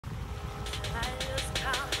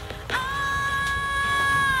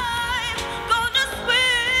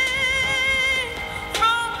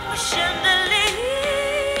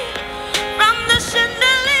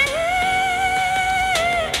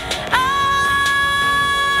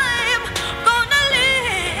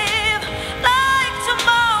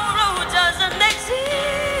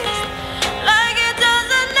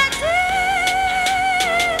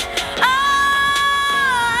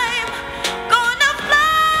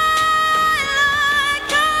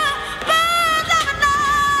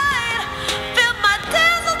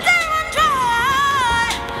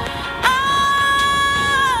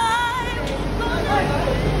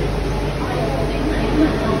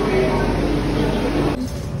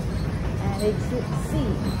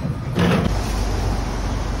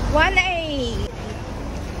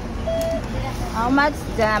How much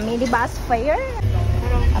the minibus fare?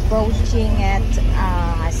 Approaching at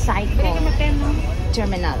Cycle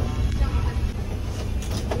Terminal.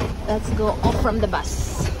 Let's go off from the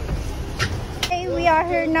bus. Hey, we are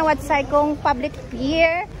here now at Cycle Public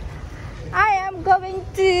Pier. I am going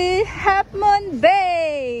to Half Moon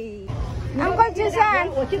Bay. I'm going to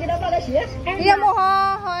San. Hindi mo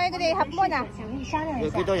ho, hoy, kasi Half Moon ah. 有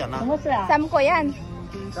幾多人啊？3個人。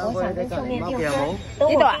 Dito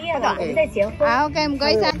ah, ito ah. Okay,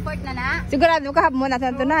 mgoy sa port na na. Sigurado ka hap mo na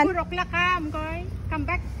sa tunan. 4 o'clock ka, mgoy. Come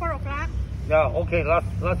back 4 o'clock. Yeah, okay, last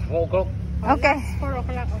 4 o'clock. Okay. 4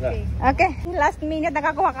 o'clock, okay. Okay, last minute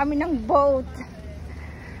nakakuha kami ng boat.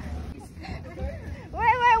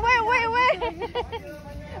 Wait.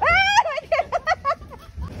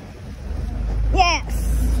 Yes.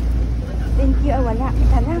 Thank you. Wala,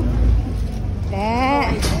 kita lang.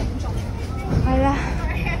 Wala.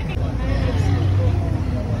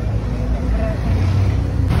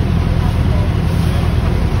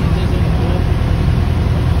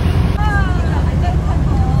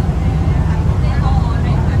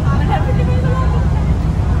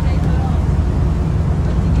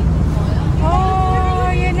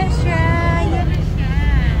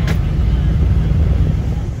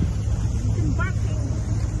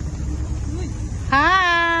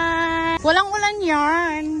 Walang-ulan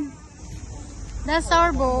yarn. That's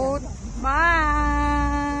our boat.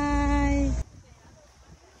 Bye.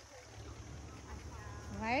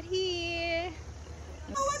 Right here.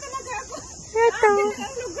 Ito.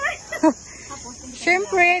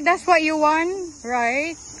 Siyempre, that's what you want,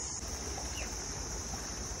 right?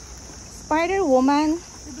 Spider woman.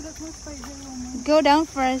 Go down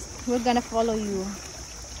first. We're gonna follow you.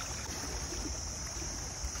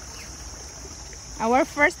 Our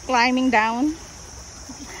first climbing down.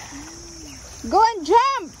 Go and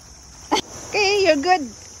jump! Okay, you're good.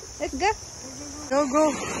 Let's go.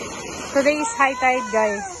 Go. Today is high tide,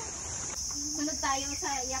 guys. Sunod tayo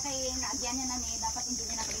sa yakay na agyan niya na ni dapat hindi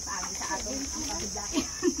niya nakalipaagi sa atin ang pabiglain.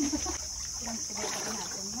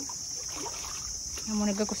 Amo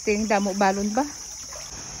nagkakusting damo balon ba?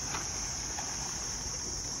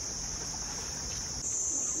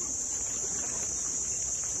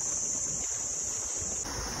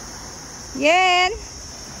 Yen!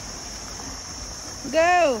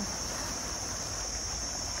 Go!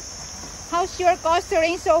 How's your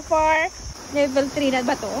coastering so far? Level 3 na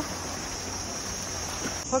ba to?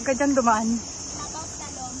 Huwag ka dyan dumaan.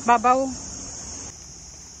 Babaw.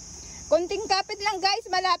 Konting kapit lang guys,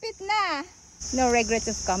 malapit na. No regrets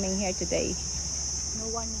of coming here today. No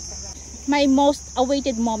one is around. My most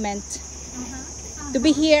awaited moment. To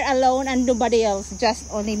be here alone and nobody else. Just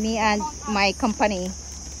only me and my company.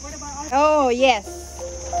 Oh, yes.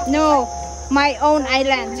 No, my own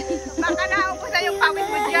island. Baka naubos na yung pawis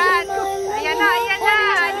mo dyan. Ayan na.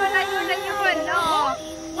 Ayun. No,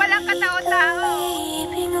 walang katao-tao.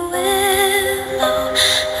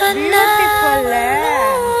 Beautiful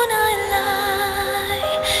land.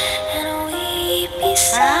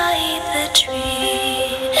 Beside the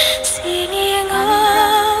tree, singing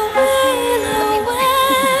all willow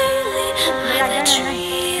wailing by the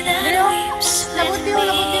tree that weeps with me,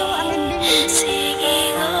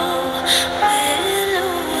 singing all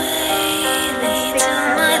willow wailing.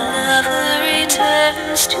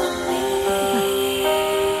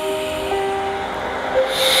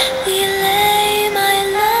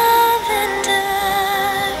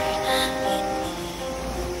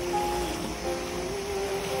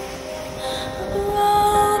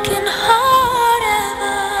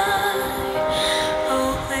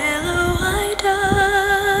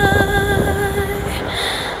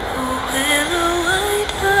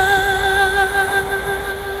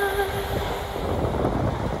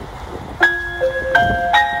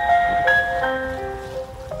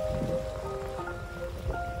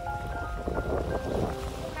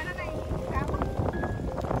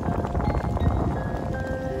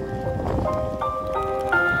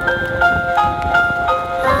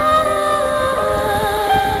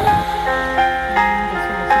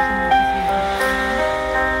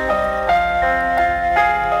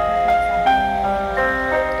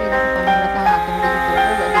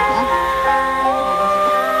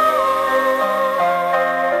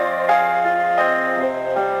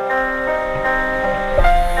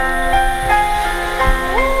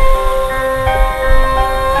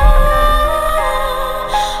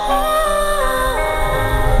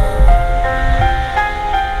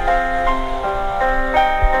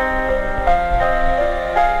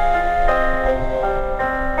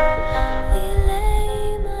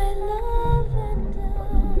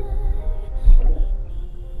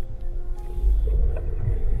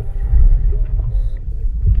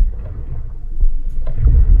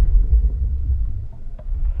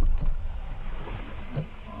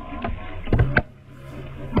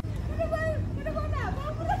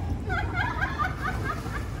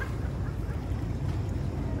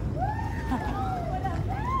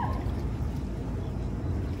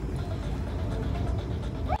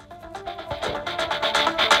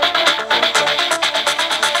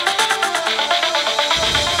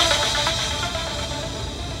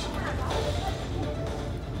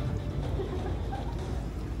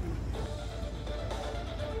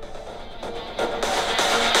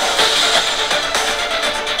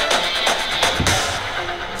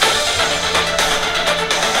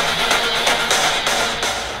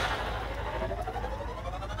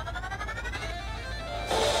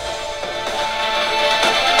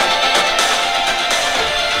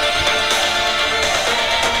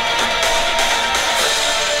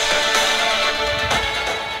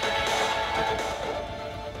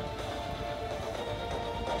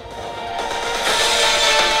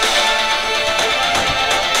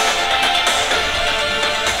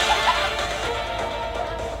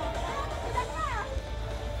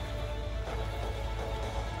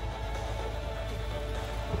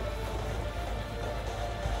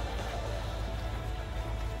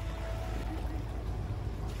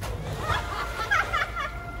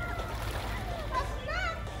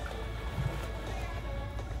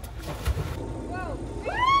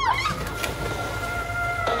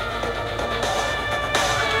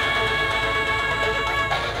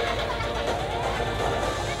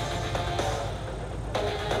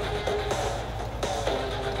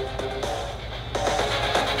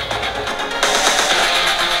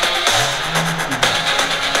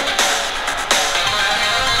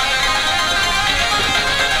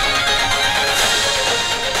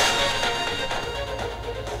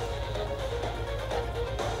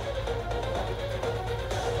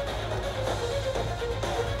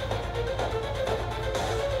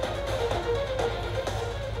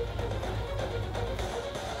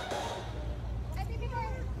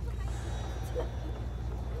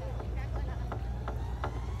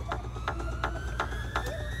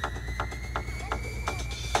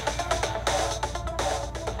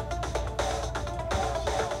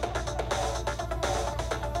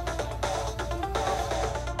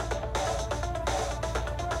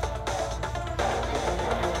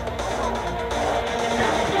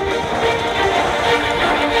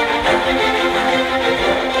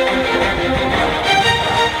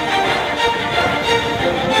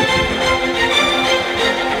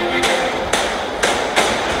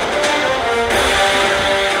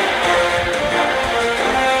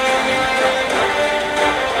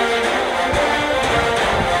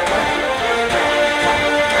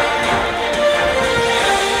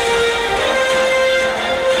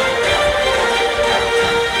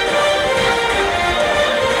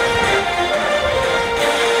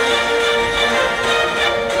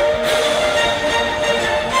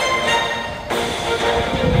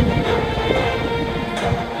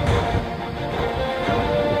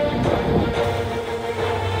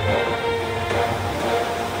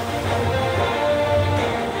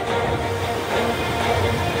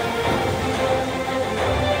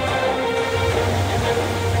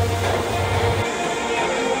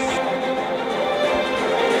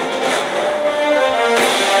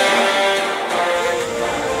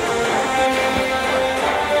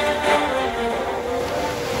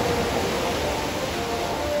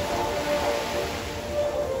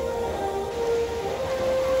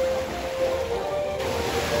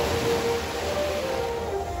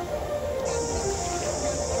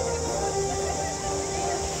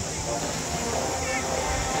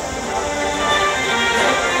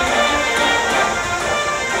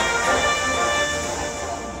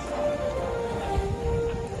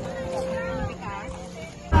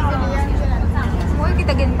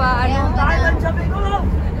 pa ano. Para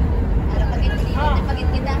pagit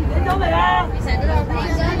kita. Bisa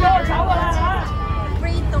dulu.